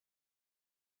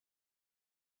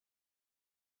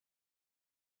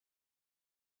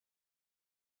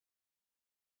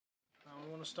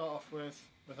want to start off with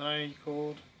an A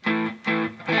chord.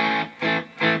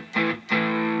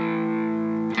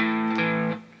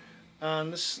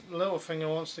 And this little finger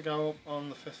wants to go up on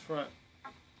the 5th fret.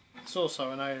 It's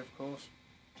also an A, of course,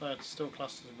 so it's still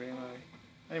classed as being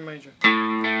A major.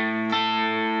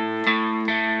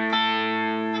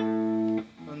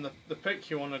 And the pick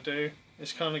you want to do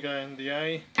is kind of going the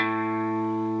A,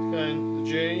 going the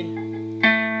G,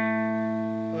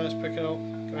 and let's pick it up,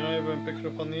 going over and pick it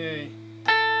up on the E.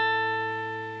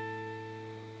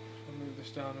 I'll move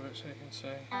this down a bit so you can see.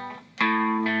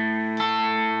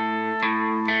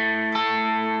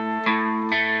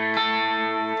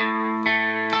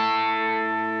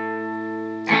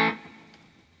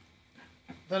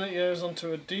 Then it goes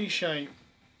onto a D shape.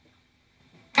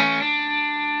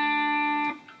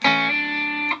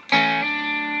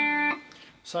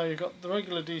 So you've got the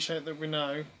regular D shape that we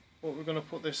know, but we're going to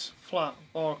put this flat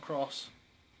bar across,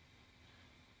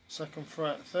 2nd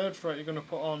fret, 3rd fret you're going to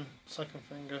put on 2nd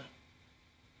finger,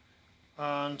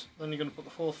 and then you're going to put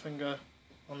the 4th finger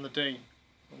on the D,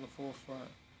 on the 4th fret.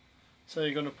 So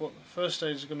you're going to put, the first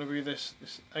stage is going to be this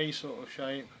A sort of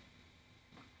shape,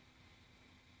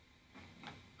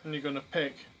 and you're going to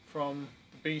pick from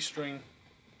the B string.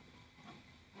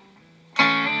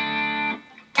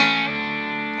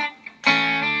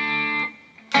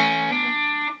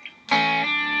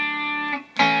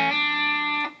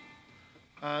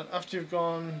 And after you've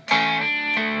gone,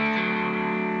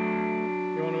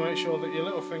 you want to make sure that your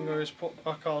little finger is put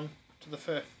back on to the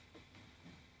 5th,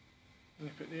 and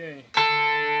you pick the E.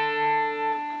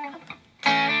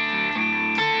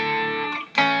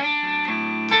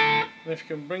 And if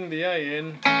you can bring the A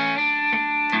in,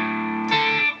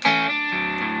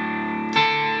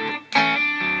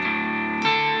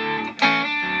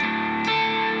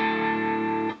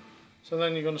 so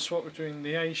then you're going to swap between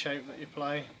the A shape that you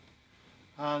play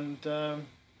and the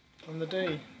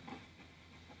D.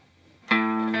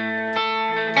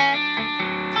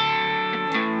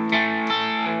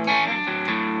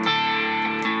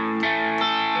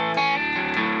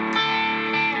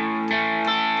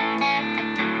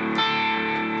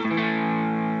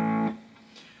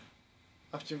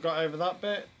 After you've got over that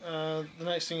bit, the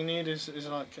next thing you need is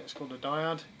like, it's called a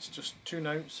dyad. It's just 2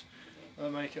 notes that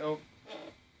make it up,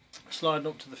 sliding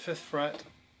up to the 5th fret,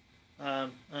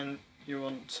 and you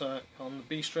want on the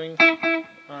B string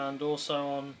and also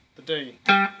on the D.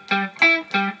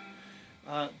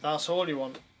 That's all you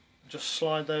want. Just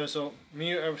slide those up,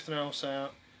 mute everything else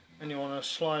out, and you want to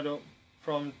slide up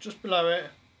from just below it,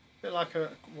 a bit like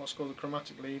what's called a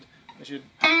chromatic lead, as you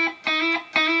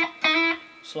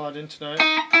slide into note.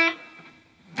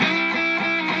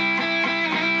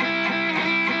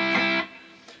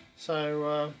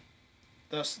 So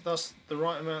that's the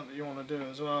right amount that you want to do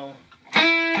as well.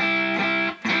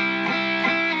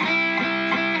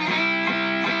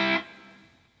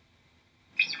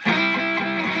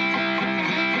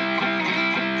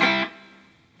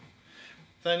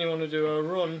 Then you want to do a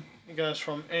run. It goes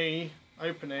from E,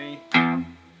 open E, and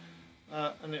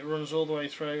it runs all the way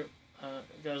through.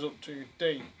 It goes up to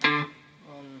D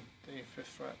on the 5th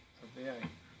fret of the A,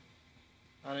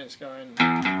 and it's going.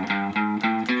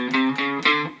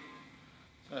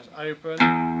 So it's open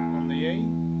on the E,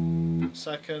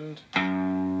 2nd,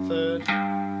 3rd,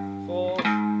 4th,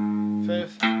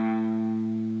 5th,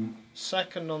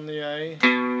 2nd on the A,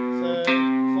 3rd,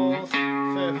 4th,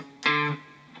 5th.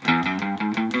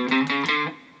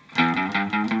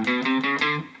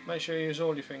 Make sure you use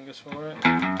all your fingers for it.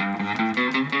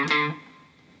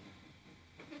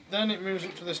 Then it moves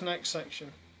up to this next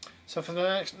section. So for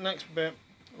the next bit,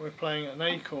 we're playing an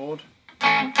A chord,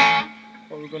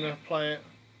 but we're going to play it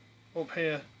up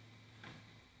here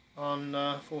on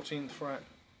 14th fret,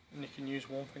 and you can use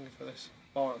one finger for this,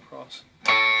 bar across.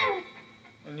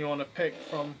 And you want to pick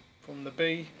from the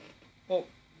B up.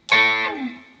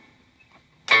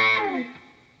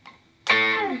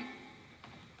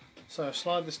 So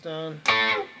slide this down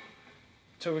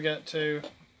till we get to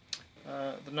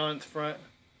the 9th fret,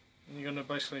 and you're going to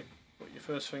basically put your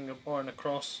first finger barring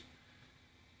across,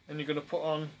 and you're going to put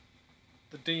on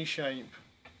the D shape,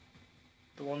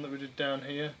 the one that we did down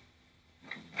here.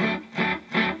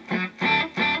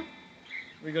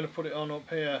 We're going to put it on up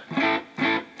here.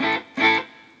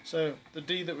 So the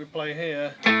D that we play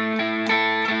here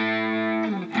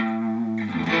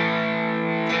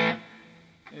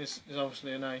is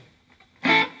obviously an A.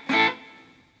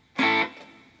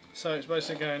 So it's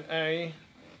basically going A,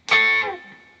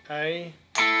 and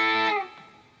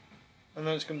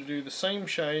then it's going to do the same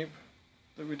shape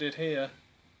that we did here,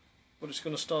 but it's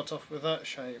going to start off with that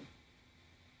shape.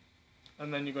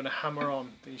 and then you're going to hammer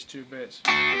on these two bits.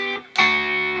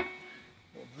 Well,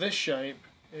 this shape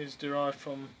is derived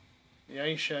from the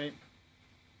A shape,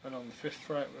 and on the 5th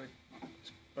fret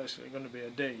it's basically going to be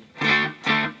a D.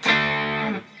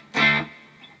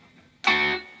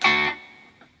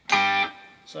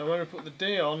 So when we put the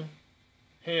D on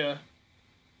here,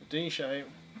 the D shape,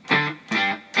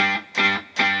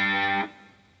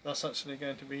 that's actually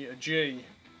going to be a G.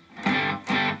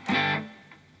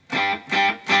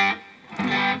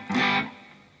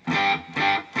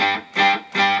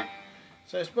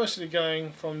 So it's basically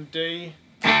going from D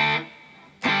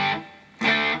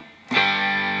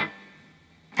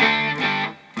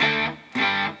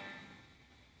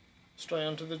straight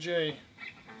onto the G.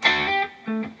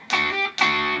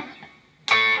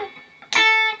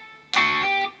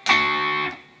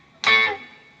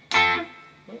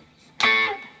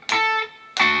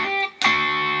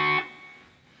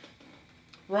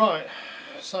 Right,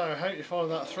 so I hope you follow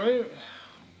that through.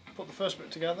 Put the first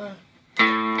bit together.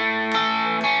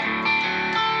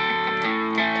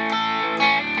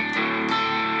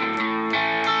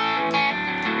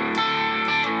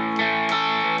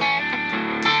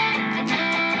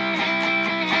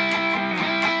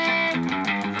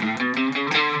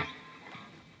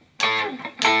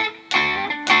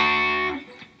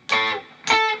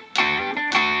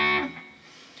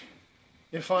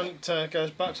 You find it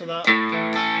goes back to that.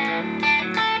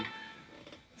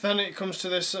 Then it comes to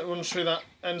this, it runs through that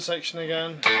end section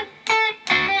again.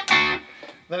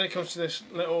 Then it comes to this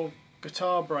little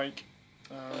guitar break,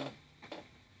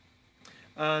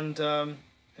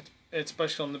 it's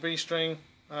basically on the B string,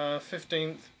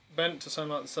 15th bent to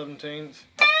sound like the 17th.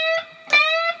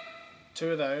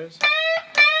 Two of those,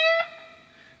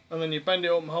 and then you bend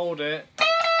it up and hold it.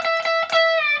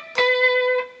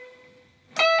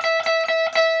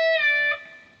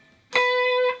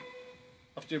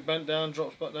 After you've bent down,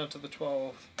 drops back down to the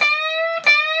 12th.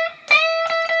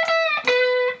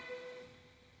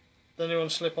 Then you want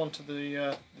to slip onto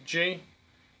the G.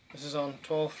 This is on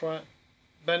 12th fret,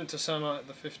 bent to sound like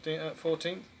the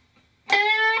 14th.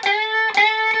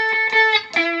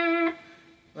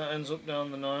 That ends up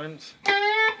down the 9th.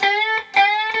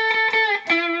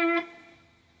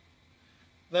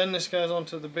 Then this goes on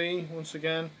to the B once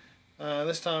again.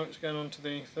 This time it's going on to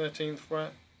the 13th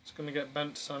fret. It's going to get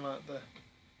bent to sound like the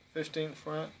 15th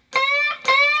fret.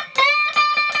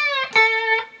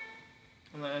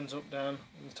 And that ends up down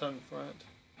on the 10th fret.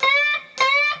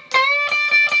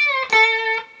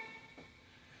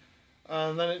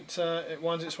 And then it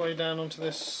winds its way down onto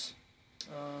this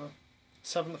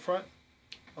 7th fret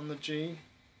on the G.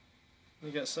 And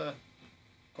it gets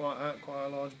quite a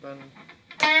large bend.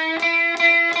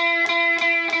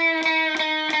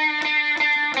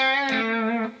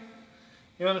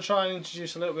 You want to try and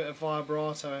introduce a little bit of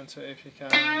vibrato into it if you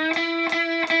can.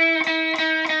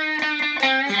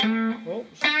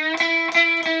 Oops.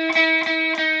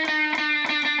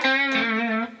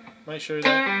 Make sure you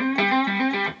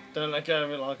don't let go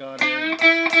of it like I did.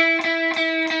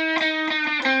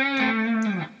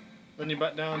 Then you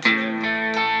back down to it.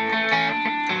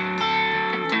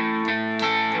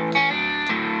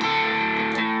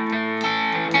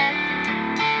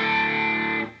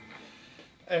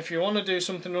 If you want to do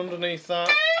something underneath that,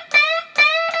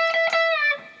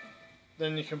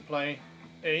 then you can play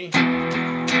E to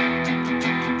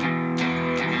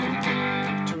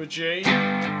a G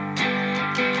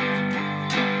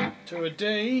to a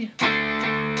D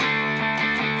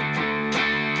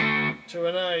to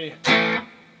an A,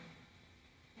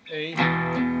 E, G,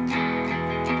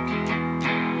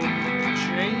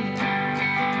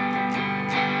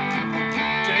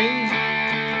 D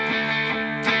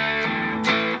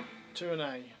to an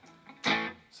A.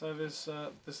 So there's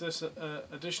this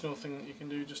additional thing that you can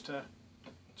do just to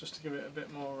give it a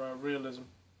bit more realism.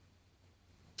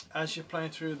 As you're playing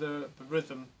through the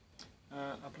rhythm,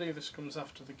 I believe this comes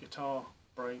after the guitar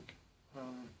break,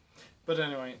 but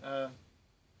anyway,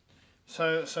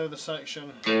 so the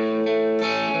section.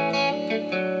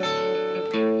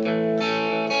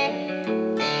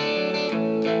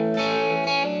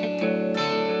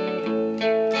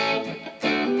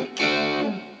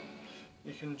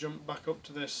 You can jump back up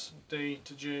to this D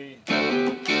to G.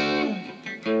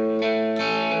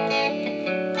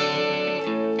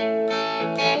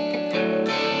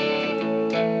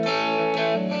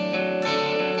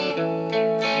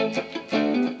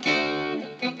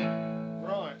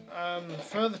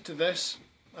 Further to this,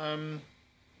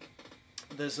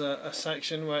 there's a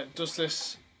section where it does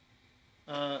this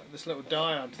this little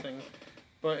dyad thing,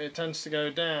 but it tends to go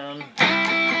down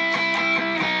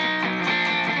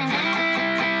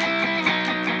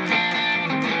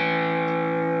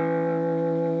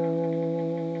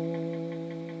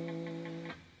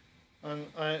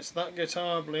it's that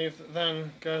guitar, I believe, that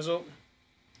then goes up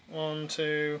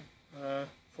onto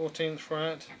 14th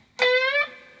fret.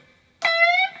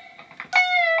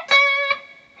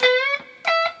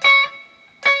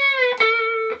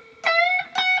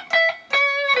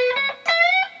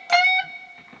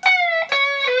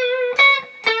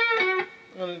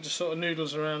 And it just sort of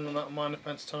noodles around on that minor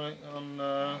pentatonic on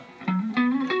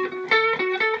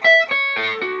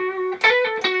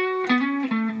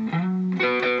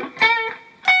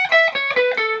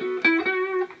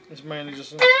it's mainly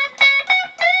just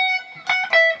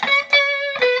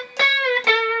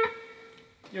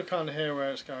you'll kind of hear where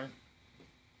it's going.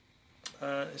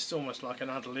 It's almost like an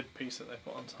ad-lib piece that they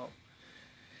put on top.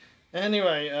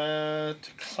 Anyway, to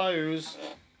close,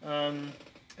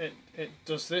 it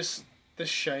does this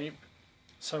shape.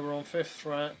 So we're on 5th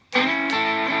fret.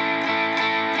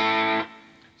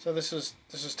 So this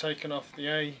is taken off the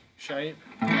A shape.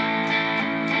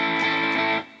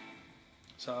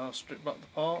 So I'll strip back the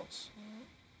parts.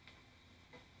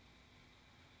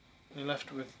 You're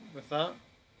left with that.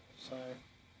 So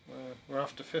we're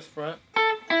after 5th fret,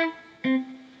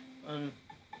 and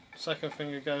 2nd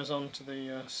finger goes on to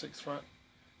the 6th fret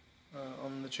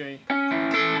on the G.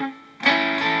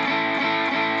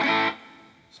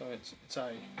 So it's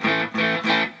A.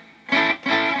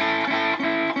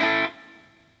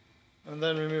 And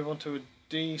then we move on to a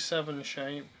D7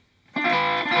 shape.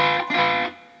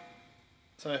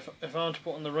 So if I want to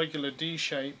put on the regular D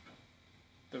shape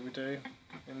that we do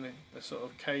in the sort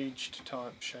of caged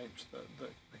type shapes that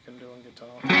we can do on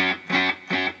guitar.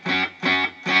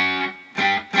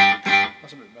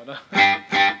 That's a bit better.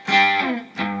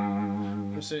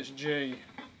 This is G.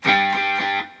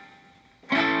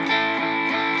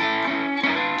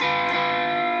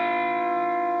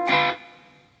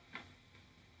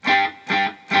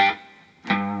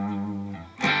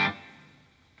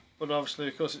 But obviously,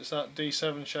 because it's that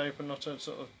D7 shape and not a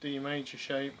sort of D major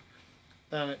shape,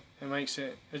 then it makes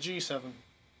it a G7.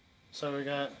 So we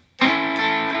get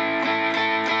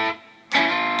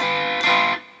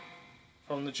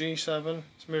from the G7,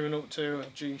 it's moving up to a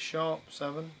G sharp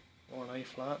 7 or an A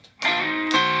flat.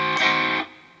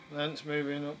 Then it's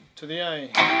moving up to the A.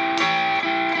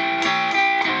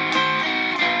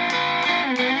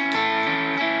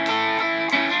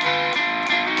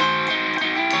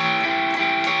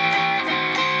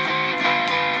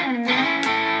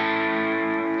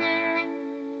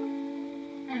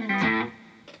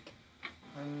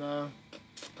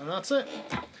 And that's it.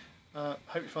 Hope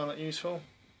you found that useful.